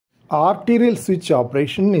Arterial switch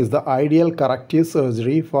operation is the ideal corrective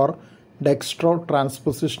surgery for dextro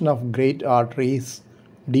transposition of great arteries,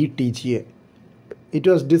 D-TGA. It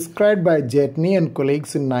was described by Jatene and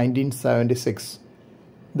colleagues in 1976.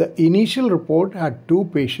 The initial report had two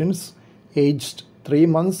patients aged 3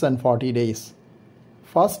 months and 40 days.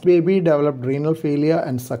 First baby developed renal failure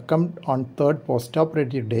and succumbed on third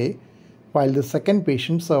post-operative day, while the second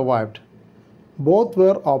patient survived. Both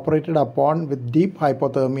were operated upon with deep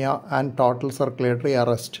hypothermia and total circulatory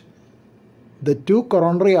arrest. The two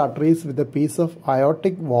coronary arteries with a piece of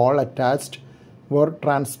aortic wall attached were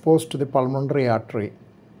transposed to the pulmonary artery.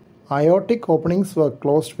 Aortic openings were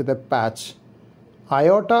closed with a patch.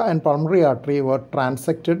 Aorta and pulmonary artery were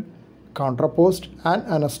transected, contraposed and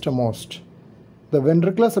anastomosed. The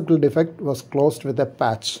ventricular septal defect was closed with a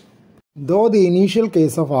patch. Though the initial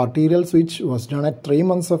case of arterial switch was done at 3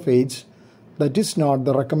 months of age, that is not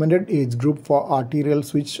the recommended age group for arterial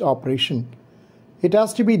switch operation. It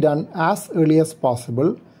has to be done as early as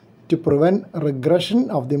possible to prevent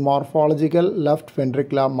regression of the morphological left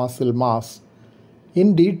ventricular muscle mass.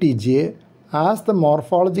 In D-TGA, as the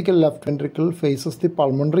morphological left ventricle faces the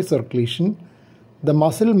pulmonary circulation, the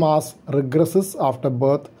muscle mass regresses after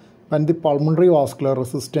birth when the pulmonary vascular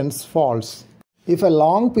resistance falls. If a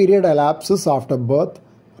long period elapses after birth,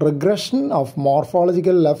 regression of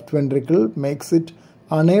morphological left ventricle makes it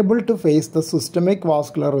unable to face the systemic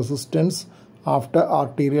vascular resistance after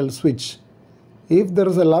arterial switch. If there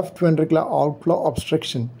is a left ventricular outflow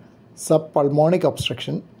obstruction, subpulmonic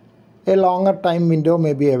obstruction, a longer time window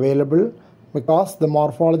may be available because the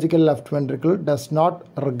morphological left ventricle does not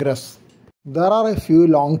regress. There are a few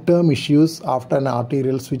long-term issues after an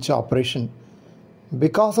arterial switch operation.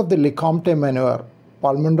 Because of the LeCompte maneuver,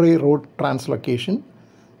 pulmonary root translocation,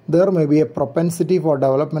 there may be a propensity for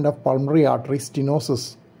development of pulmonary artery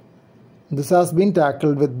stenosis. This has been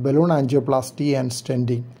tackled with balloon angioplasty and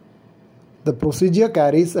stenting. The procedure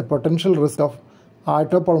carries a potential risk of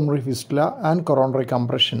aortopulmonary fistula and coronary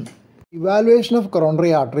compression. Evaluation of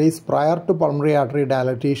coronary arteries prior to pulmonary artery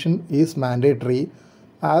dilatation is mandatory,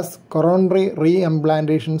 as coronary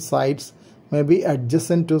re-implantation sites may be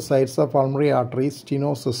adjacent to sites of pulmonary artery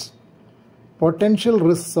stenosis. Potential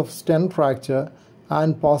risks of stent fracture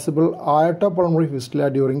and possible aortopulmonary fistula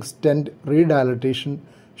during stent redilatation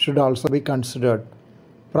should also be considered.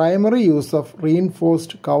 Primary use of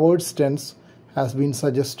reinforced covered stents has been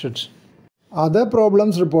suggested. Other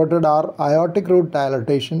problems reported are aortic root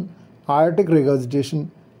dilatation, aortic regurgitation,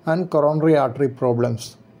 and coronary artery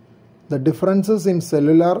problems. The differences in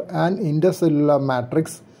cellular and intercellular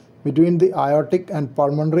matrix between the aortic and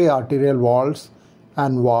pulmonary arterial walls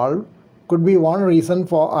and valve could be one reason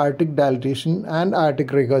for aortic dilatation and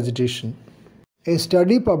aortic regurgitation. A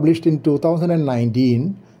study published in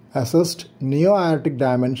 2019 assessed neo-aortic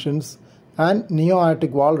dimensions and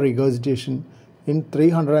neo-aortic wall regurgitation in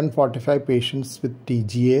 345 patients with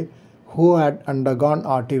TGA who had undergone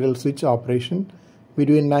arterial switch operation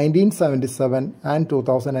between 1977 and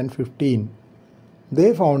 2015.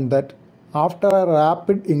 They found that after a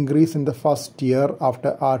rapid increase in the first year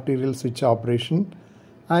after arterial switch operation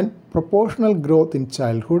and proportional growth in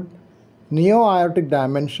childhood, neo-aortic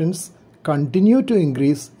dimensions continue to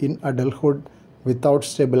increase in adulthood without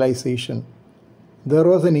stabilization. There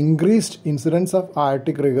was an increased incidence of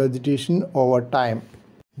aortic regurgitation over time.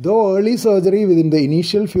 Though early surgery within the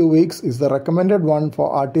initial few weeks is the recommended one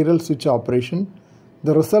for arterial switch operation,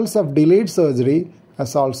 the results of delayed surgery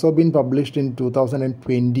has also been published in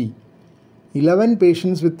 2020. 11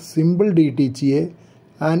 patients with simple D-TGA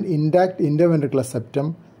and intact interventricular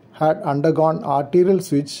septum had undergone arterial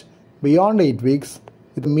switch beyond 8 weeks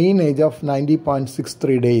with a mean age of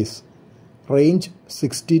 90.63 days, range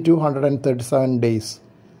 60 to 137 days.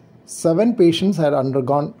 7 patients had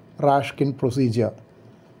undergone Rashkin procedure.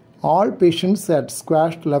 All patients had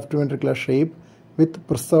squashed left ventricular shape with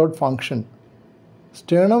preserved function.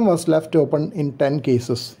 Sternum was left open in 10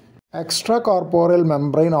 cases. Extracorporeal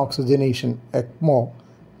membrane oxygenation (ECMO)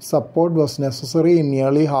 support was necessary in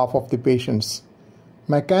nearly half of the patients.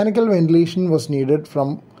 Mechanical ventilation was needed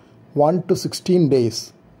from 1 to 16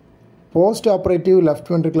 days. Post-operative left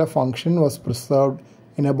ventricular function was preserved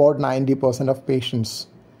in about 90% of patients.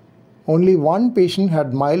 Only one patient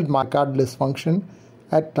had mild myocardial dysfunction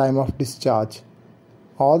at time of discharge.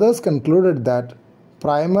 Authors concluded that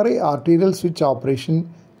primary arterial switch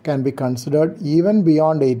operation can be considered even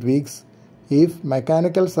beyond 8 weeks if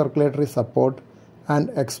mechanical circulatory support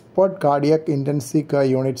and expert cardiac intensive care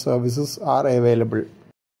unit services are available.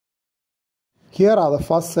 Here are the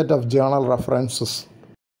first set of journal references.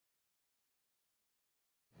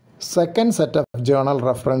 Second set of journal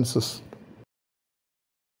references.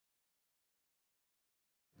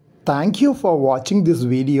 Thank you for watching this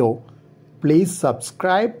video. Please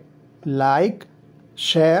subscribe, like,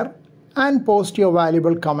 share and post your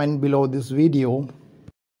valuable comment below this video.